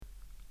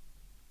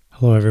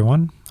Hello,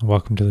 everyone.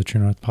 Welcome to the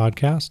True North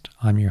Podcast.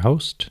 I'm your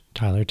host,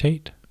 Tyler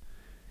Tate.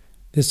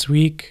 This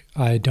week,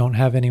 I don't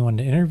have anyone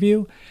to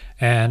interview,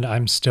 and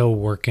I'm still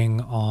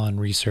working on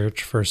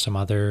research for some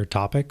other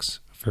topics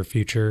for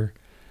future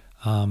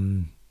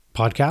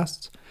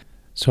podcasts.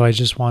 So I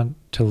just want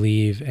to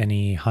leave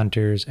any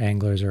hunters,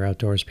 anglers, or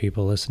outdoors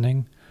people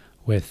listening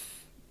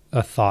with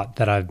a thought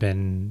that I've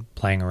been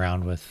playing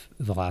around with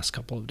the last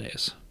couple of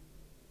days.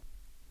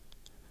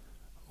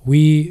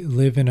 We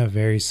live in a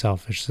very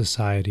selfish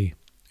society.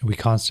 We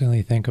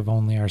constantly think of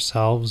only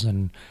ourselves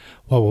and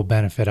what will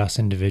benefit us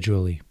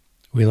individually.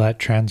 We let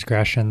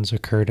transgressions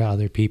occur to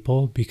other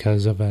people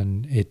because of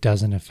an "it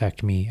doesn't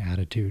affect me"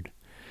 attitude.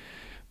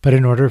 But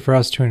in order for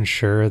us to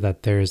ensure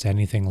that there is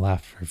anything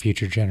left for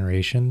future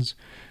generations,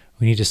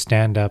 we need to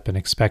stand up and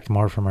expect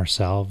more from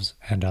ourselves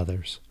and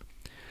others.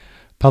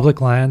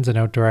 Public lands and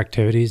outdoor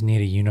activities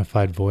need a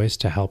unified voice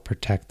to help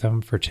protect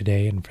them for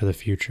today and for the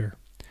future.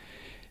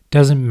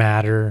 Doesn't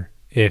matter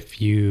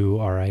if you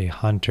are a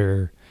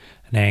hunter,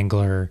 an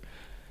angler,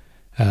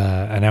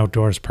 an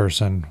outdoors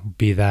person,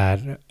 be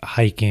that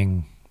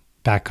hiking,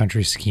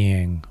 backcountry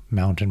skiing,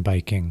 mountain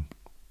biking.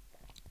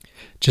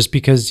 Just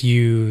because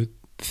you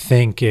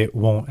think it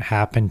won't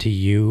happen to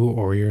you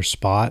or your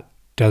spot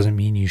doesn't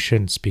mean you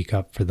shouldn't speak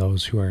up for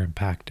those who are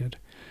impacted.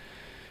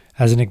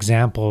 As an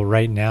example,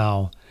 right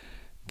now,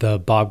 the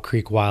Bob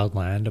Creek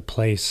Wildland, a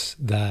place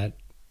that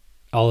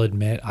I'll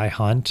admit I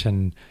hunt,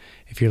 and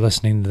if you're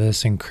listening to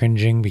this and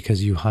cringing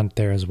because you hunt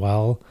there as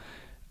well,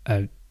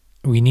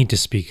 we need to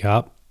speak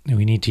up.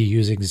 We need to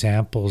use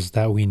examples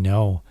that we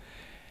know.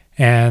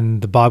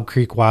 And the Bob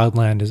Creek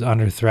Wildland is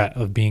under threat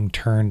of being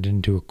turned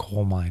into a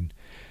coal mine.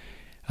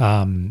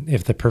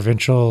 If the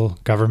provincial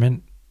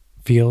government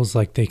feels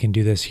like they can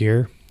do this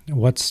here,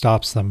 what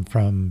stops them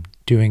from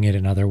doing it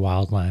in other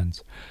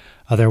wildlands,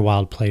 other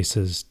wild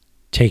places,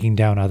 taking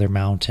down other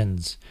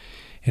mountains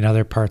in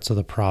other parts of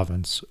the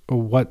province?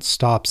 What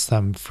stops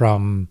them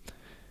from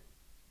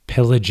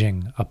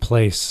pillaging a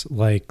place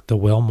like the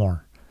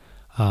Wilmore,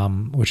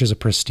 which is a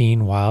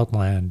pristine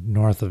wildland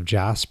north of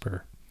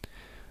Jasper?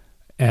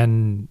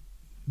 And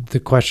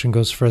the question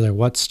goes further.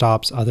 What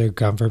stops other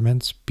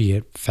governments, be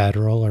it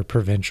federal or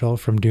provincial,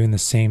 from doing the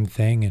same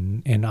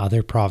thing in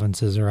other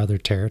provinces or other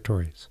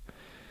territories?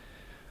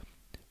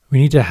 We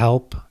need to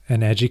help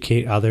and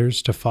educate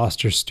others to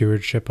foster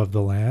stewardship of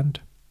the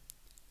land.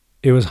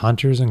 It was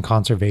hunters and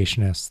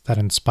conservationists that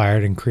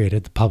inspired and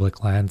created the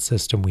public land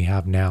system we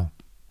have now.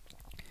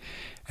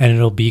 And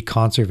it'll be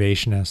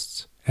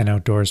conservationists and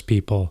outdoors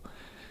people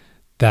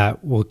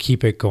that will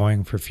keep it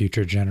going for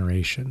future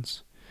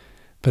generations.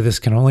 But this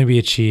can only be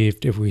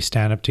achieved if we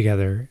stand up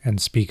together and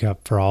speak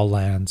up for all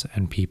lands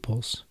and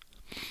peoples.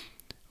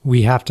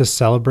 We have to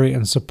celebrate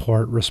and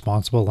support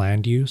responsible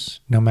land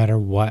use, no matter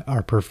what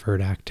our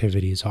preferred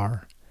activities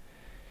are.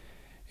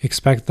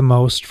 Expect the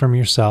most from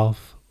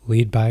yourself,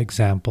 lead by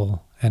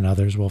example, and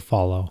others will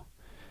follow.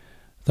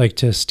 I'd like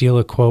to steal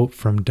a quote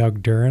from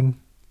Doug Duran.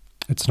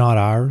 It's not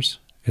ours,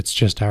 it's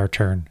just our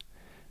turn.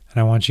 And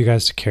I want you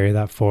guys to carry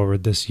that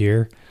forward this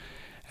year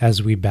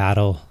as we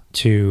battle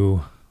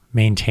to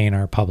maintain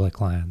our public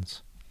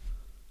lands.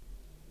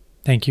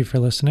 Thank you for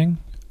listening.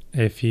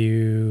 If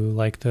you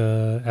like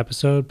the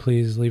episode,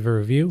 please leave a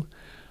review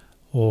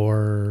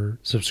or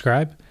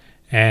subscribe.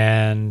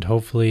 And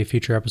hopefully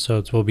future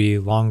episodes will be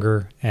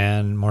longer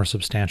and more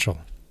substantial.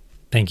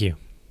 Thank you.